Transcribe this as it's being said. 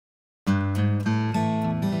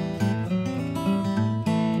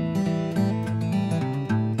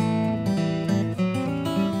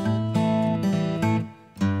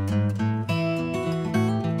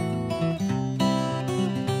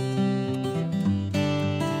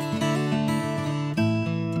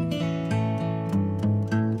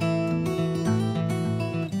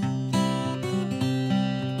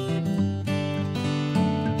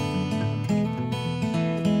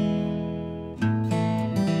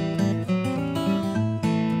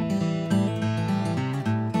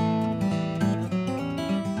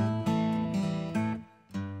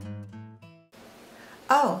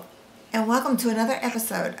Oh, and welcome to another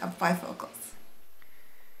episode of Bifocals.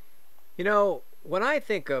 You know, when I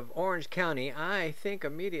think of Orange County, I think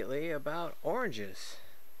immediately about oranges.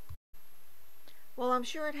 Well, I'm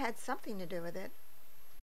sure it had something to do with it.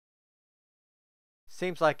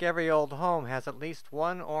 Seems like every old home has at least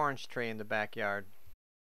one orange tree in the backyard.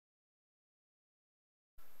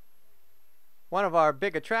 One of our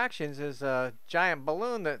big attractions is a giant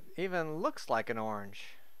balloon that even looks like an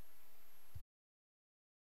orange.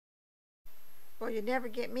 Well, you'd never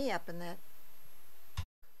get me up in that.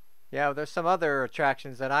 Yeah, there's some other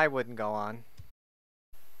attractions that I wouldn't go on.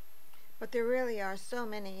 But there really are so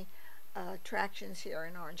many attractions here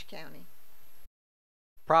in Orange County.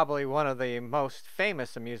 Probably one of the most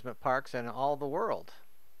famous amusement parks in all the world.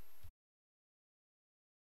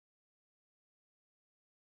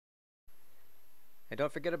 And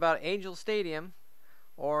don't forget about Angel Stadium,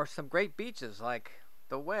 or some great beaches like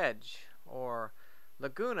the Wedge, or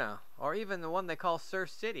Laguna, or even the one they call Surf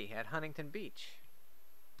City at Huntington Beach.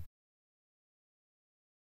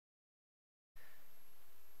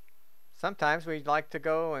 Sometimes we'd like to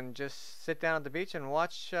go and just sit down at the beach and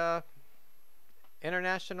watch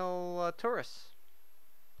international tourists.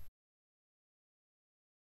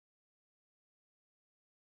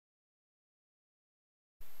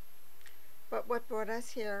 But what brought us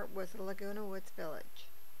here was the Laguna Woods Village.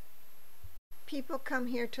 People come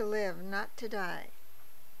here to live, not to die.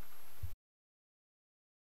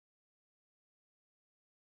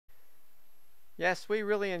 Yes, we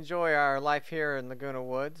really enjoy our life here in Laguna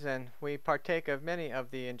Woods, and we partake of many of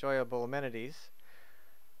the enjoyable amenities.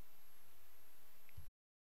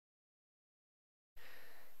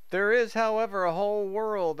 There is, however, a whole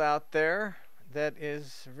world out there that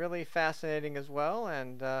is really fascinating as well,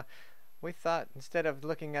 and we thought instead of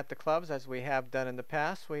looking at the clubs as we have done in the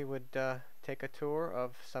past, we would take a tour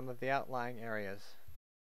of some of the outlying areas.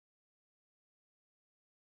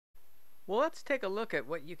 Well, let's take a look at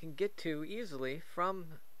what you can get to easily from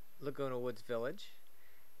Laguna Woods Village.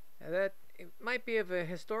 That it might be of a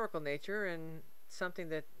historical nature and something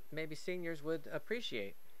that maybe seniors would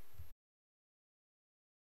appreciate.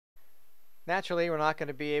 Naturally, we're not going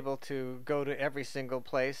to be able to go to every single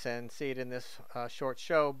place and see it in this short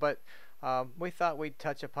show, but we thought we'd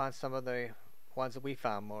touch upon some of the ones that we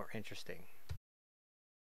found more interesting.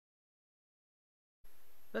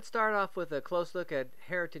 Let's start off with a close look at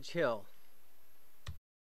Heritage Hill.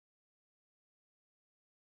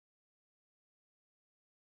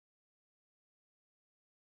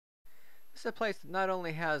 This is a place that not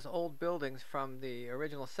only has old buildings from the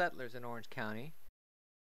original settlers in Orange County,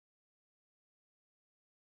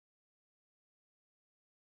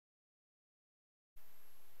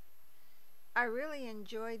 I really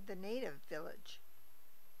enjoyed the native village.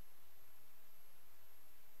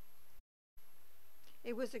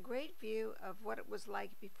 It was a great view of what it was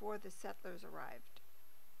like before the settlers arrived.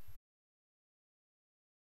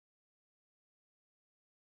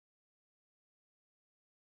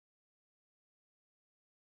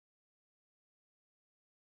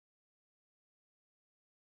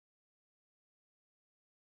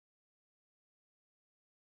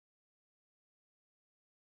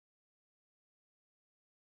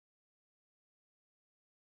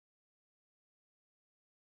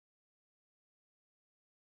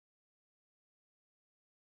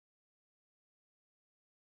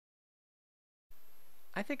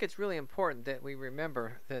 I think it's really important that we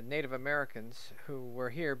remember the Native Americans who were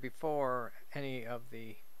here before any of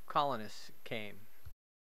the colonists came.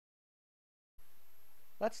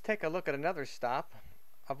 Let's take a look at another stop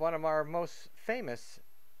of one of our most famous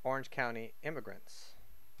Orange County immigrants.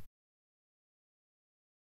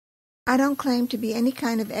 I don't claim to be any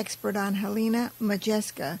kind of expert on Helena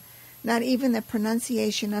Modjeska, not even the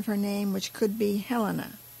pronunciation of her name, which could be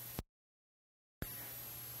Helena.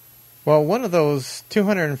 Well, one of those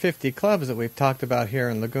 250 clubs that we've talked about here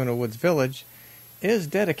in Laguna Woods Village is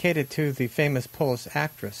dedicated to the famous Polish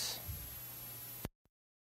actress.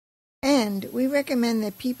 And we recommend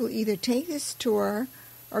that people either take this tour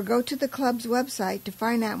or go to the club's website to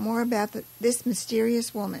find out more about this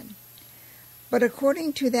mysterious woman. But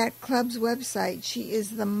according to that club's website, she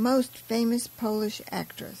is the most famous Polish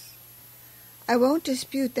actress. I won't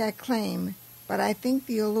dispute that claim, but I think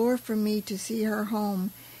the allure for me to see her home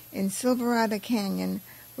in Silverado Canyon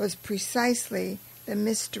was precisely the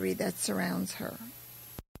mystery that surrounds her.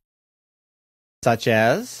 Such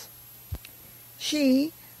as?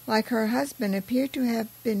 She, like her husband, appear to have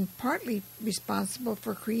been partly responsible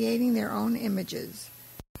for creating their own images.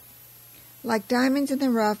 Like diamonds in the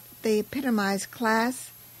rough, they epitomize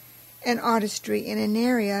class and artistry in an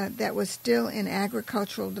area that was still in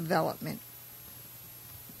agricultural development.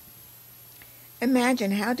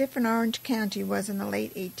 Imagine how different Orange County was in the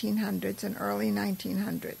late 1800s and early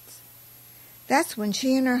 1900s. That's when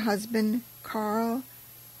she and her husband, Karl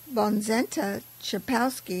Bonzenta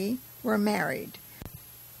Chapowski, were married.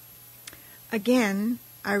 Again,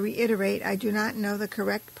 I reiterate, I do not know the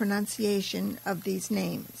correct pronunciation of these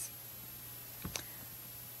names.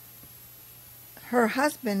 Her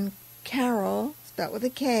husband, Karol, spelled with a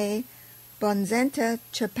K, Bonzenta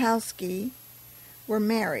Chapowski, were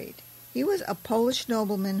married. He was a Polish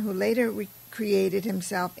nobleman who later recreated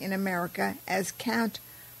himself in America as Count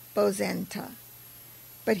Bonzenta.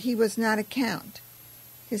 But he was not a count.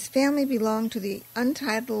 His family belonged to the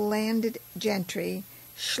untitled landed gentry,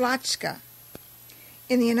 Szlachta.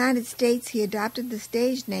 In the United States, he adopted the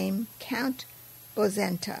stage name Count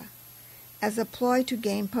Bonzenta as a ploy to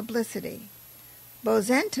gain publicity.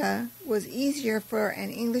 Bonzenta was easier for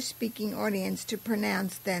an English-speaking audience to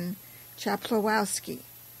pronounce than Chapłowski,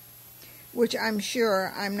 which I'm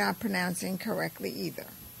sure I'm not pronouncing correctly either.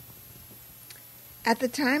 At the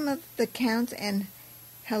time of the Count and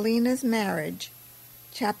Helena's marriage,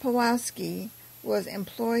 Chapłowski was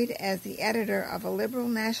employed as the editor of a liberal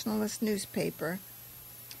nationalist newspaper,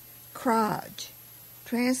 Kraj,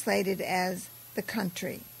 translated as The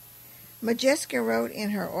Country. Modjeska wrote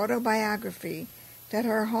in her autobiography that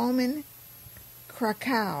her home in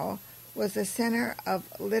Krakow was the center of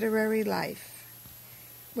literary life.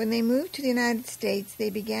 When they moved to the United States, they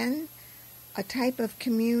began a type of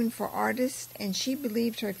commune for artists, and she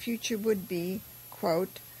believed her future would be,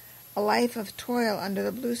 quote, a life of toil under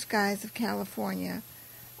the blue skies of California,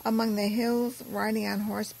 among the hills, riding on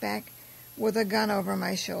horseback, with a gun over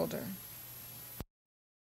my shoulder.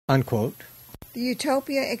 Unquote. The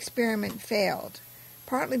Utopia experiment failed,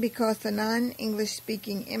 partly because the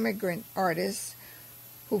non-English-speaking immigrant artists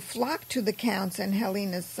who flocked to the Count's and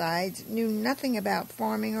Helena's sides knew nothing about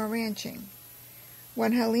farming or ranching.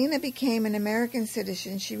 When Helena became an American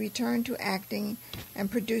citizen, she returned to acting and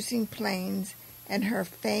producing plays, and her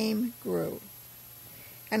fame grew.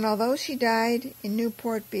 And although she died in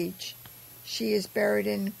Newport Beach, she is buried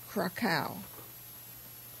in Krakow.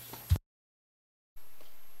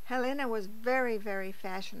 Helena was very, very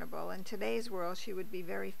fashionable. In today's world, she would be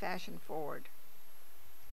very fashion-forward.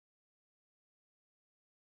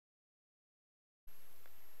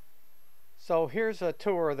 So here's a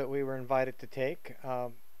tour that we were invited to take.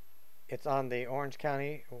 It's on the Orange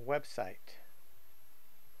County website.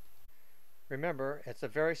 Remember, it's a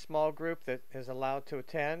very small group that is allowed to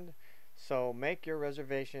attend, so make your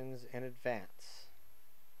reservations in advance.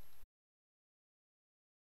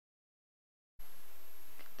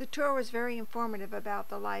 The tour was very informative about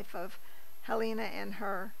the life of Helena and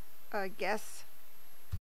her guests.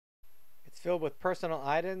 It's filled with personal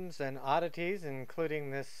items and oddities,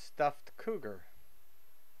 including this stuffed cougar.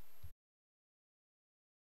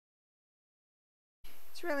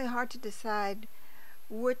 It's really hard to decide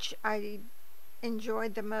which I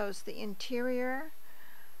enjoyed the most, the interior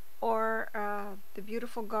or the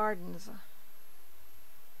beautiful gardens.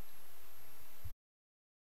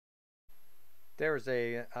 There's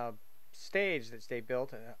a stage that they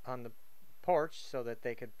built on the porch so that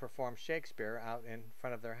they could perform Shakespeare out in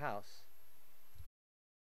front of their house.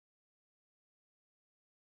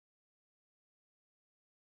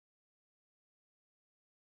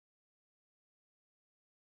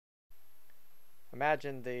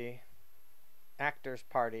 Imagine the actors'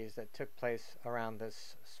 parties that took place around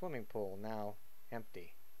this swimming pool, now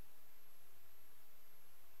empty.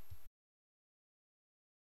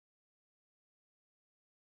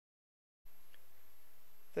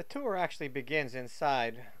 The tour actually begins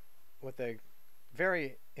inside with a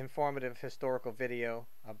very informative historical video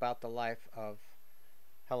about the life of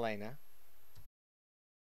Helena.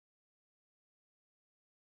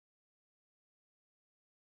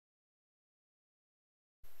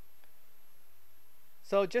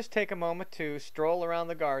 So just take a moment to stroll around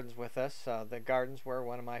the gardens with us. The gardens were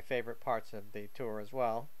one of my favorite parts of the tour as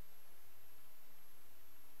well.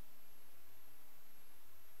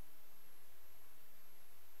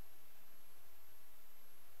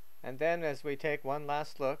 And then as we take one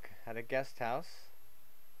last look at a guest house,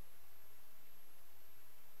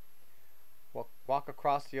 we'll walk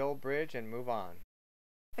across the old bridge and move on.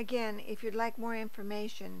 Again, if you'd like more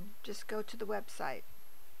information, just go to the website.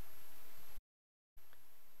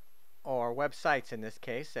 Or websites in this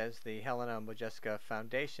case, as the Helena Modjeska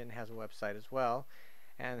Foundation has a website as well,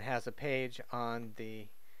 and has a page on the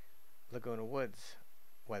Laguna Woods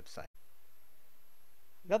website.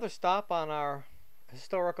 Another stop on our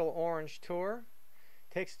historical Orange tour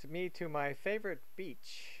takes me to my favorite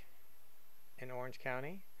beach in Orange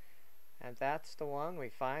County, and that's the one we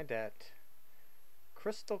find at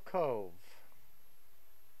Crystal Cove.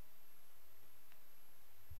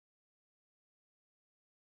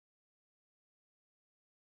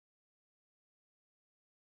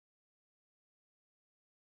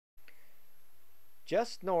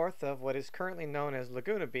 Just north of what is currently known as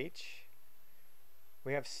Laguna Beach,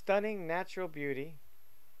 we have stunning natural beauty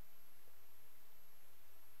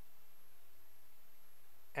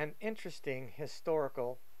and interesting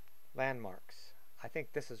historical landmarks. I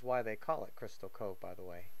think this is why they call it Crystal Cove, by the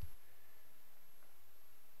way.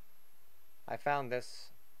 I found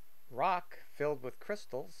this rock filled with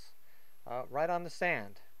crystals right on the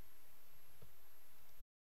sand.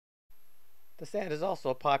 The sand is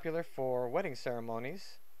also popular for wedding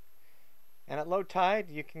ceremonies, and at low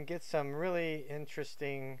tide you can get some really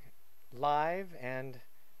interesting live and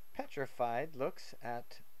petrified looks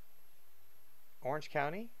at Orange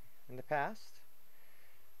County in the past.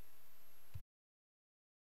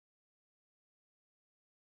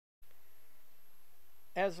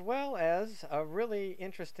 As well as a really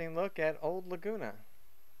interesting look at Old Laguna.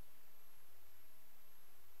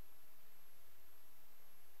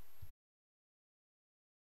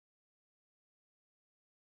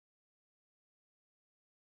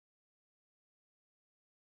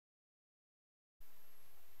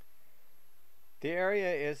 The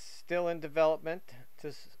area is still in development to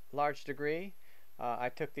a large degree. I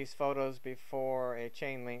took these photos before a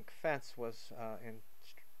chain link fence was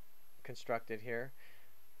constructed here,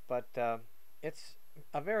 but it's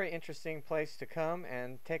a very interesting place to come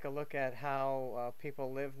and take a look at how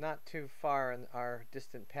people live not too far in our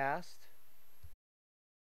distant past.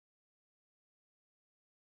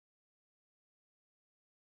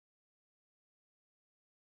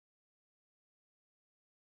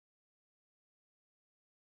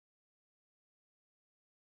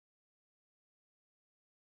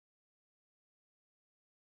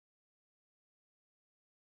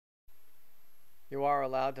 You are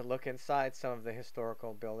allowed to look inside some of the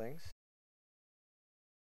historical buildings.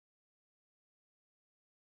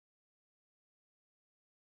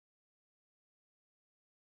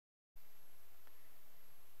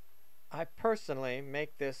 I personally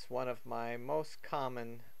make this one of my most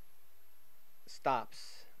common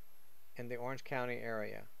stops in the Orange County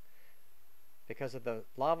area because of the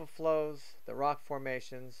lava flows, the rock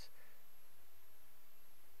formations,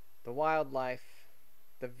 the wildlife,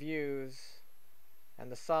 the views,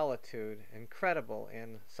 and the solitude incredible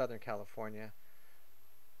in Southern California.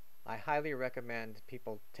 I highly recommend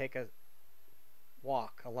people take a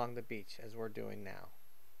walk along the beach as we're doing now.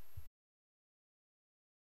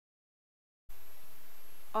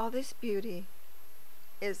 All this beauty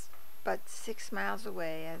is but 6 miles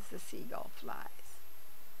away as the seagull flies.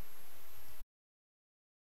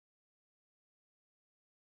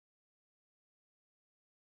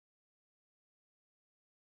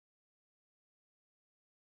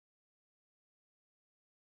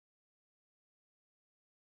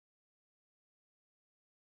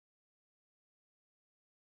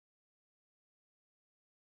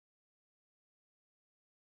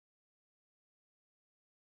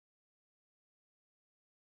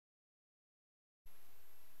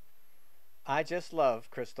 I just love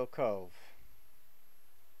Crystal Cove.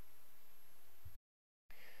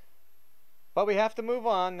 But we have to move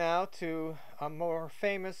on now to a more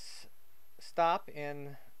famous stop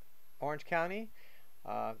in Orange County.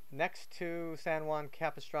 Next to San Juan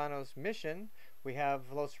Capistrano's Mission, we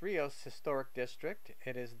have Los Rios Historic District.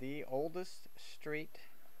 It is the oldest street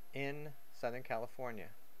in Southern California.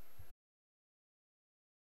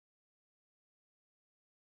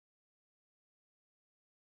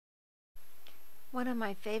 One of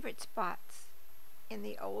my favorite spots in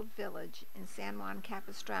the old village in San Juan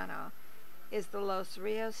Capistrano is the Los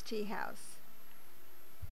Rios Tea House.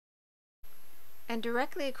 And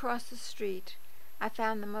directly across the street, I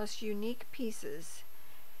found the most unique pieces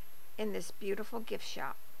in this beautiful gift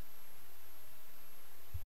shop.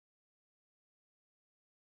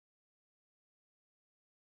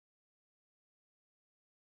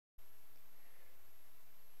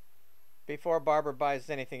 Before Barbara buys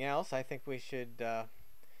anything else, I think we should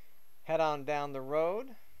head on down the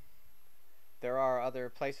road. There are other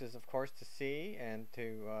places, of course, to see and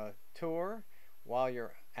to tour while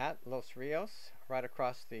you're at Los Rios, right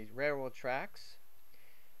across the railroad tracks.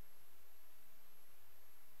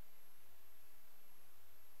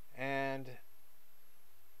 And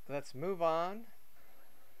let's move on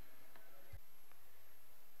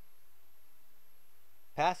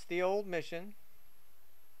past the old mission,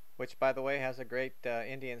 which, by the way, has a great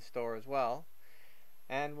Indian store as well.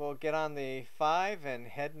 And we'll get on the 5 and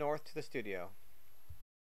head north to the studio.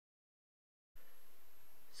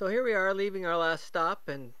 So here we are leaving our last stop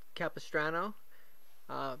in Capistrano.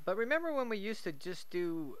 But remember when we used to just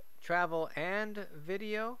do travel and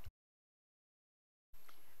video?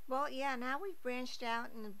 Well, yeah, now we've branched out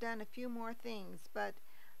and have done a few more things, but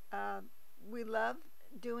we love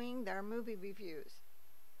doing their movie reviews.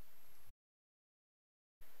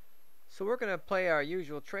 So we're going to play our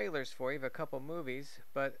usual trailers for you of a couple movies,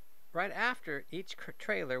 but right after each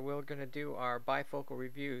trailer we're going to do our bifocal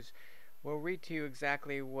reviews. We'll read to you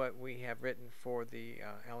exactly what we have written for the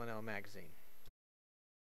L&L magazine.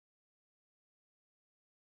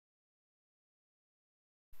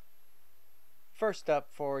 First up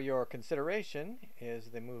for your consideration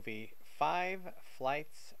is the movie 5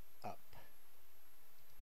 Flights Up.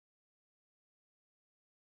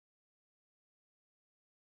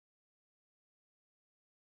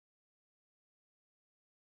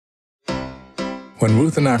 When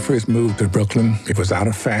Ruth and I first moved to Brooklyn, it was out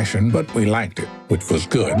of fashion, but we liked it, which was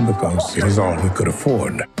good because it was all we could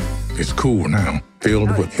afford. It's cool now,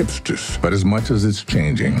 filled with hipsters, but as much as it's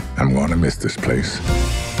changing, I'm going to miss this place.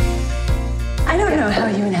 I don't know how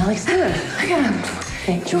you and Alex do it. I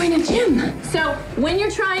gotta join a gym. So when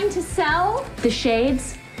you're trying to sell, the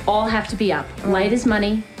shades all have to be up. Light is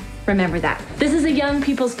money. Remember that. This is a young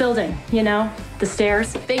people's building, you know? The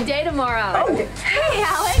stairs. Big day tomorrow. Oh. Hey,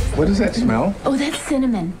 Alex. What does that smell? Oh, that's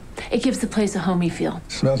cinnamon. It gives the place a homey feel.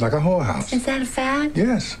 Smells like a whorehouse. Is that a fad?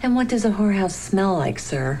 Yes. And what does a whorehouse smell like,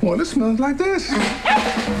 sir? Well, it smells like this.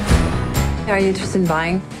 Are you interested in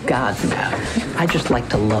buying? God, no. I just like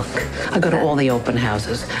to look. I go to all the open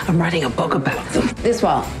houses. I'm writing a book about them. This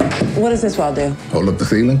wall. What does this wall do? Hold up the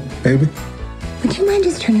ceiling, baby. Would you mind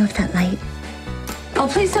just turning off that light? Oh,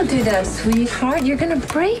 please don't do that, sweetheart. You're gonna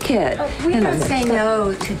break it. We don't say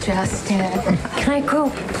no to Justin. Can I grow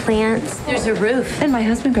plants? There's a roof. And my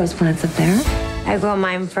husband grows plants up there. I grow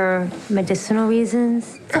mine for medicinal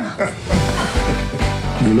reasons.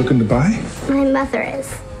 You looking to buy? My mother is.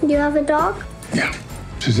 Do you have a dog? Yeah.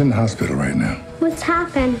 She's in the hospital right now. What's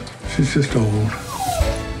happened? She's just old.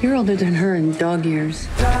 You're older than her in dog years.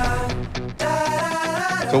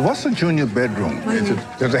 So what's a junior bedroom?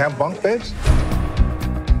 Does it have bunk beds?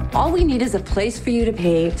 All we need is a place for you to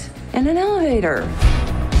paint and an elevator.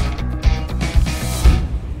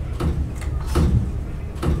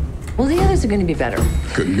 Well, the others are going to be better.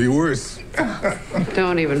 Couldn't be worse.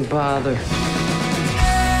 Don't even bother.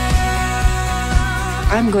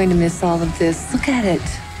 I'm going to miss all of this. Look at it.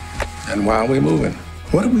 And while we're moving,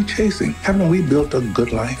 what are we chasing? Haven't we built a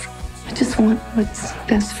good life? I just want what's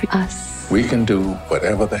best for us. We can do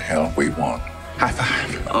whatever the hell we want. High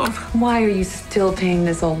five. Oh, why are you still paying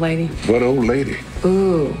this old lady? What old lady?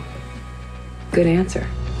 Ooh, good answer.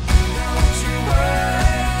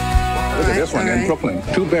 Look at this one in Brooklyn.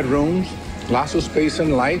 2 bedrooms, lots of space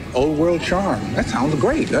and light, old world charm. That sounds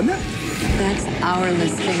great, doesn't it? That's our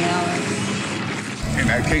listing, Alex. In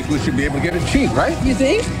that case, we should be able to get it cheap, right? You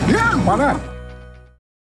think? Yeah, why not?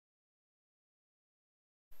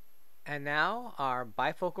 And now our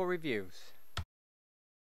bifocal reviews.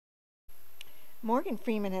 Morgan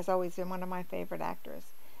Freeman has always been one of my favorite actors,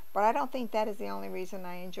 but I don't think that is the only reason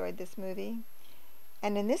I enjoyed this movie.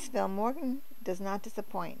 And in this film, Morgan does not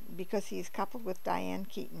disappoint because he is coupled with Diane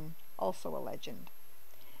Keaton, also a legend.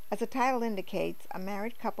 As the title indicates, a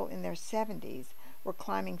married couple in their 70s were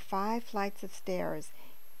climbing 5 flights of stairs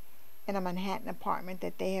in a Manhattan apartment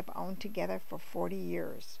that they have owned together for 40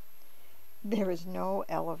 years. There is no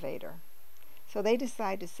elevator. So they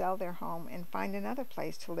decide to sell their home and find another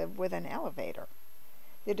place to live with an elevator.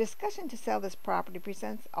 Their discussion to sell this property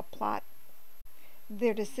presents a plot.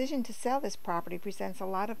 Their decision to sell this property presents a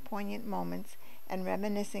lot of poignant moments and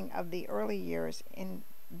reminiscing of the early years in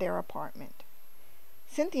their apartment.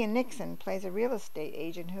 Cynthia Nixon plays a real estate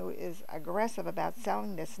agent who is aggressive about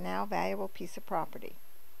selling this now valuable piece of property.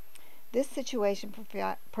 This situation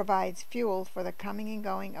provides fuel for the coming and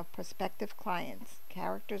going of prospective clients,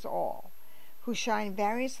 characters all, who shine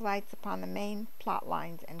various lights upon the main plot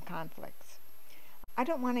lines and conflicts. I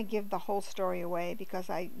don't want to give the whole story away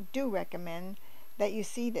because I do recommend that you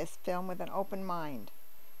see this film with an open mind.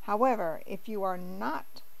 However, if you are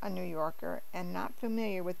not a New Yorker and not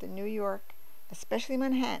familiar with the New York, especially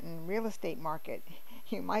Manhattan, real estate market,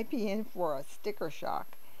 you might be in for a sticker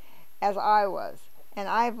shock, as I was. And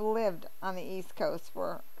I've lived on the East Coast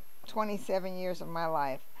for 27 years of my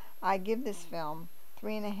life. I give this film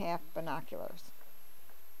 3.5 binoculars.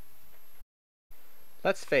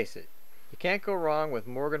 Let's face it, you can't go wrong with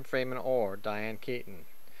Morgan Freeman or Diane Keaton.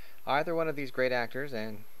 Either one of these great actors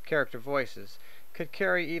and character voices could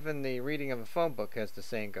carry even the reading of a phone book, as the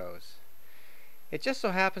saying goes. It just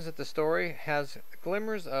so happens that the story has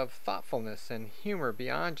glimmers of thoughtfulness and humor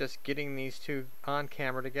beyond just getting these two on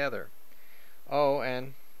camera together. Oh,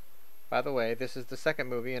 and by the way, this is the second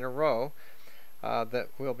movie in a row that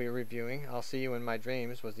we'll be reviewing. I'll See You in My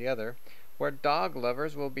Dreams was the other, where dog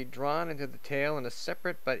lovers will be drawn into the tale in a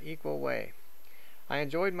separate but equal way. I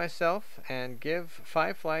enjoyed myself and give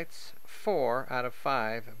Five Flights 4 out of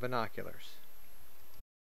 5 binoculars.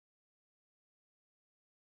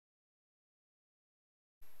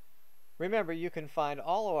 Remember, you can find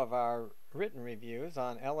all of our written reviews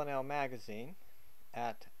on L&L Magazine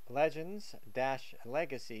at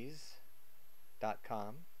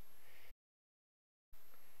legends-legacies.com.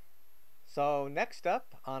 So next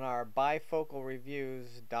up on our Bifocal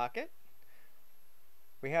Reviews docket,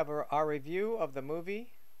 we have our review of the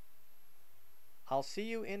movie I'll See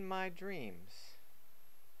You in My Dreams.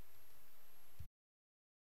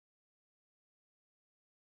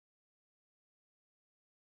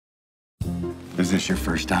 Is this your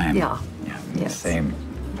first time? Yeah. Yes. Same.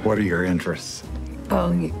 What are your interests?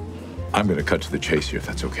 Oh, I'm going to cut to the chase here, if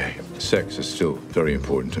that's okay. Sex is still very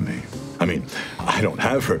important to me. I mean, I don't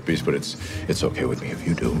have herpes, but it's okay with me if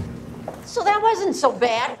you do. So that wasn't so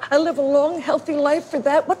bad. I live a long, healthy life for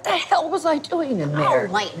that. What the hell was I doing in there?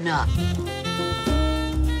 Oh, lighten up.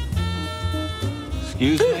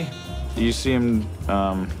 Excuse me? You seemed,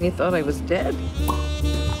 You thought I was dead?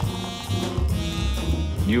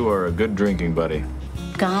 You are a good drinking buddy.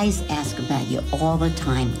 Guys ask about you all the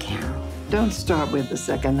time, Carol. Don't start with the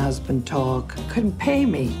second husband talk. Couldn't pay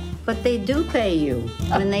me. But they do pay you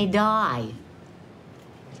when they die.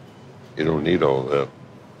 You don't need all that.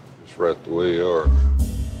 Just right the way you are.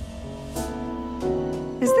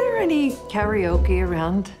 Is there any karaoke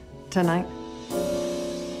around tonight?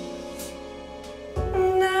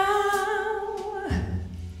 Now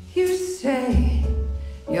you say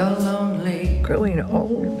you're lonely. Growing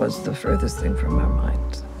old was the furthest thing from our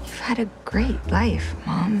minds. You've had a great life,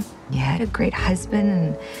 Mom. You had a great husband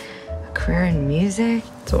and a career in music.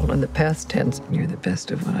 It's all in the past tense. You're the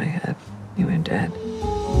best of what I have. You and Dad.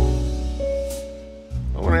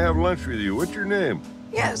 I want to have lunch with you. What's your name?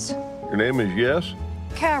 Yes. Your name is Yes?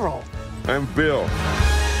 Carol. I'm Bill.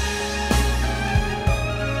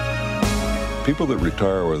 People that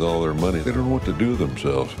retire with all their money, they don't know what to do with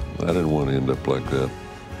themselves. I didn't want to end up like that.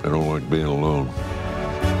 I don't like being alone.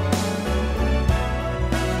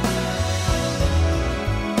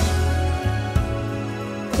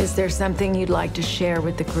 Is there something you'd like to share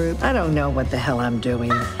with the group? I don't know what the hell I'm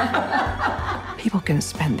doing. People can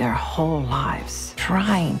spend their whole lives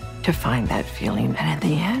trying to find that feeling, and in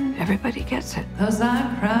the end, everybody gets it. 'Cause I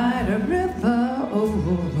cried a river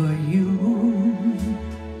over you.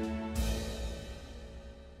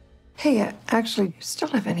 Hey, actually, you still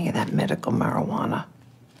have any of that medical marijuana?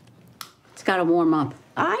 It's got to warm up.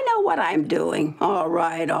 I know what I'm doing. All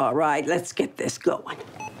right. Let's get this going.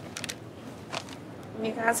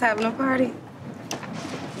 You guys having a party?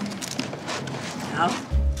 No.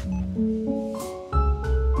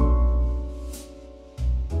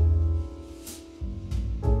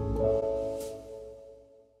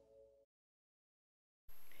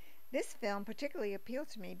 This film particularly appealed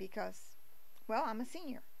to me because, well, I'm a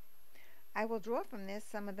senior. I will draw from this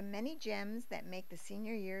some of the many gems that make the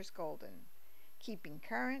senior years golden. Keeping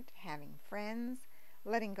current, having friends,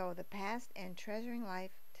 letting go of the past, and treasuring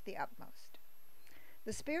life to the utmost.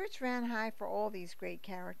 The spirits ran high for all these great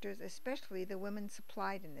characters, especially the women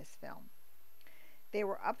supplied in this film. They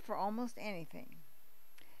were up for almost anything.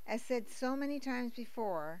 As said so many times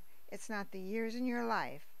before, it's not the years in your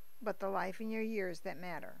life, but the life in your years that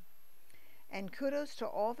matter. And kudos to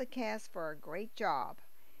all the cast for a great job,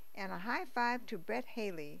 and a high five to Brett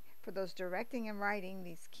Haley for those directing and writing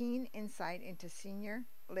these keen insight into senior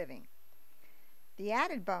living. The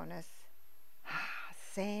added bonus,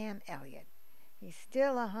 Sam Elliott. He's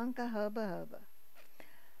still a hunk of hubba-hubba.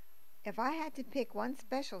 If I had to pick one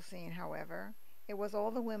special scene, however, it was all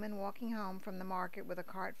the women walking home from the market with a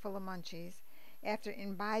cart full of munchies after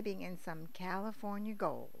imbibing in some California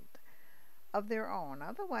gold of their own,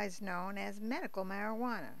 otherwise known as medical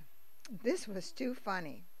marijuana. This was too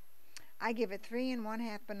funny. I give it 3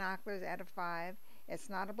 1/2 binoculars out of 5. It's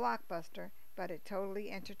not a blockbuster, but it totally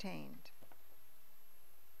entertained.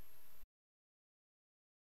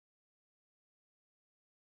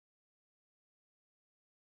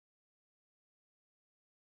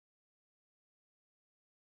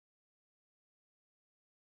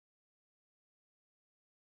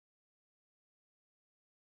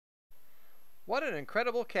 What an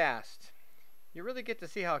incredible cast! You really get to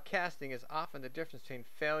see how casting is often the difference between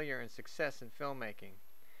failure and success in filmmaking.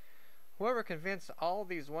 Whoever convinced all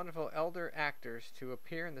these wonderful elder actors to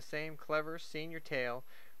appear in the same clever senior tale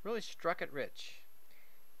really struck it rich.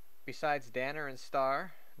 Besides Danner and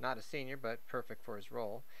Starr, not a senior but perfect for his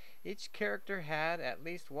role, each character had at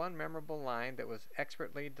least one memorable line that was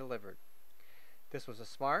expertly delivered. This was a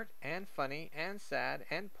smart and funny and sad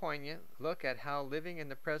and poignant look at how living in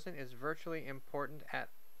the present is virtually important at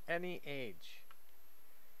any age.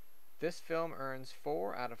 This film earns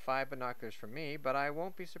 4 out of 5 binoculars from me, but I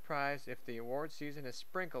won't be surprised if the award season is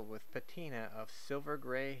sprinkled with patina of silver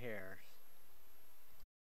gray hairs.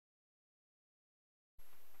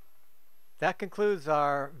 That concludes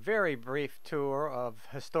our very brief tour of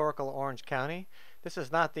historical Orange County. This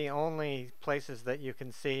is not the only places that you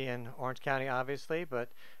can see in Orange County, obviously, but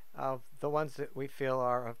the ones that we feel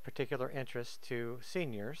are of particular interest to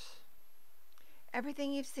seniors.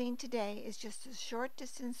 Everything you've seen today is just a short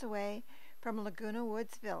distance away from Laguna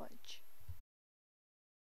Woods Village.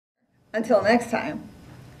 Until next time,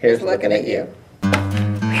 Here's looking at you.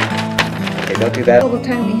 Okay, don't do that. All the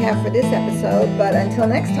time we have for this episode, but until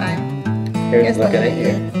next time, Here's looking at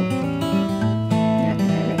you.